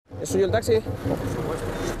¿Es suyo el taxi? Por supuesto.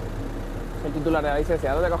 El titular de la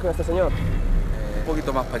licencia. ¿Dónde ha cogido este señor? Un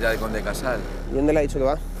poquito más para allá de Conde Casal. ¿Y dónde le ha dicho que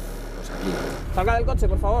va? Pues aquí. Salga del coche,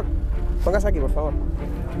 por favor. Póngase aquí, por favor.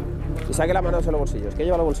 Y saque la mano de los bolsillos. ¿Qué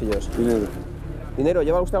lleva los bolsillos? Dinero. ¿Dinero?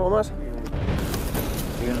 ¿Lleva usted algo más? ¿Sí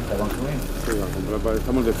que no está consumiendo? Sí, a comprar,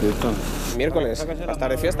 estamos de fiesta. Miércoles. Hasta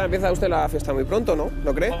de fiesta empieza usted la fiesta muy pronto, ¿no?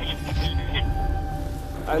 ¿Lo cree?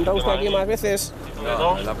 ¿Ha entrado usted aquí más veces?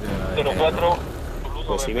 No, es la primera vez.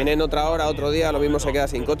 Pues si viene en otra hora, otro día, lo mismo se queda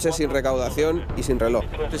sin coche, sin recaudación y sin reloj.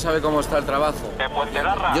 ¿Usted sabe cómo está el trabajo?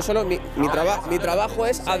 Yo solo, mi trabajo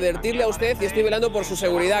es advertirle a usted y estoy velando por su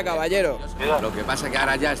seguridad, caballero. Lo que pasa es que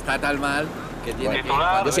ahora ya está tan mal que tiene que...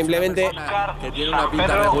 Yo simplemente... Que tiene una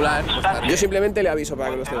pinta regular. Yo simplemente le aviso para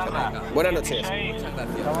que lo esté usando. Buenas noches. Muchas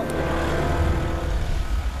gracias.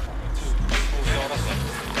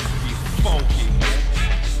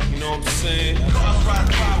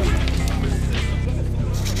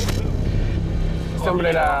 Este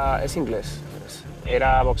hombre es inglés.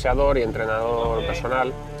 Era boxeador y entrenador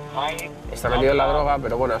personal. Está metido en la droga,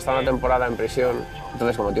 pero bueno, ha estado una temporada en prisión.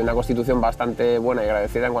 Entonces, como tiene una constitución bastante buena y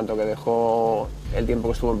agradecida en cuanto que dejó el tiempo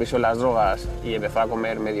que estuvo en prisión las drogas y empezó a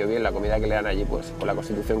comer medio bien la comida que le dan allí, pues con la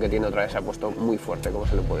constitución que tiene otra vez se ha puesto muy fuerte, como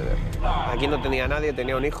se le puede ver. Aquí no tenía nadie,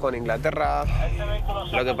 tenía un hijo en Inglaterra.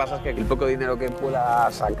 Lo que pasa es que el poco dinero que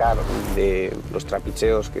pueda sacar de los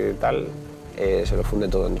trapicheos que tal, se lo funde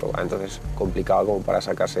todo en droga. Entonces, complicado como para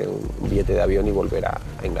sacarse un billete de avión y volver a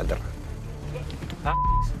Inglaterra.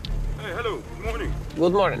 Hey, hello, good morning.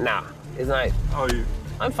 Good morning. Nah, it's nice. How are you?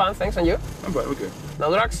 I'm fine, thanks. And you? I'm fine, okay.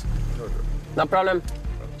 No drugs? No, no. No problem?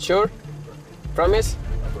 Sure? Promise?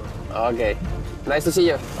 Okay. Nice to see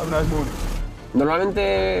you. Have a nice morning.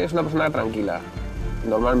 Normalmente es una persona tranquila.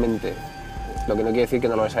 Normalmente. Lo que no quiere decir que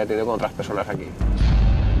no lo haya tenido con otras personas aquí.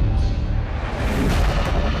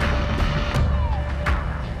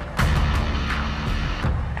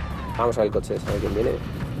 Vamos a ver el coche, a ver quién viene. ¿De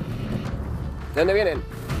dónde vienen?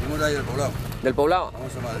 Venimos de ahí del poblado. ¿Del poblado?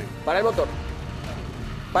 Vamos a Madrid. Para el motor.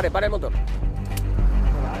 Para el motor.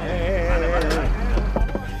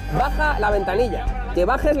 Baja la ventanilla. Que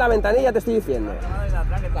bajes la ventanilla, te estoy diciendo.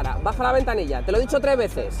 Baja la ventanilla. Te lo he dicho 3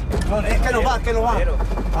 veces. No, es que no va,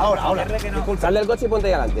 Ahora. Sal del coche y ponte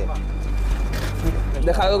ahí adelante.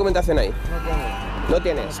 Deja la documentación ahí. No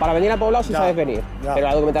tienes. Para venir al poblado sí sabes venir. Ya. Pero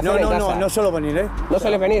la documentación en casa. No suelo venir, ¿eh? ¿No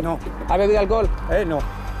sueles venir? No. ¿Has bebido alcohol? No.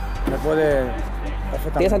 Me puede...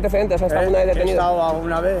 ¿Tienes antecedentes? ¿Has estado alguna vez He detenido? estado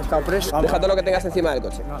alguna vez, he estado preso. Deja todo lo que tengas encima del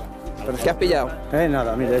coche. ¿Qué has pillado?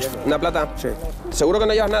 Nada, mire esto. ¿Una plata? Sí. ¿Seguro que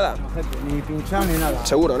no llevas nada? Ni pinchado ni nada.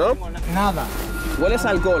 Seguro, ¿no? Nada. Hueles a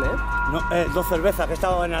alcohol, ¿eh? No, 2 cervezas que he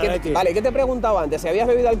estado en Atleti. Vale, ¿qué te he preguntado antes? ¿Si habías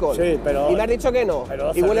bebido alcohol? Sí, pero... Y me has dicho que no. Pero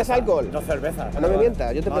 2 ¿Y hueles cervezas, a alcohol? 2 cervezas. No me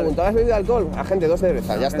mientas, yo te pregunto, ¿has bebido alcohol? Agente, 2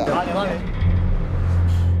 cervezas, ya está. Vale.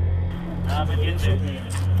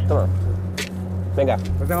 Toma. Venga,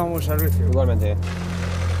 Que tengamos un servicio. igualmente.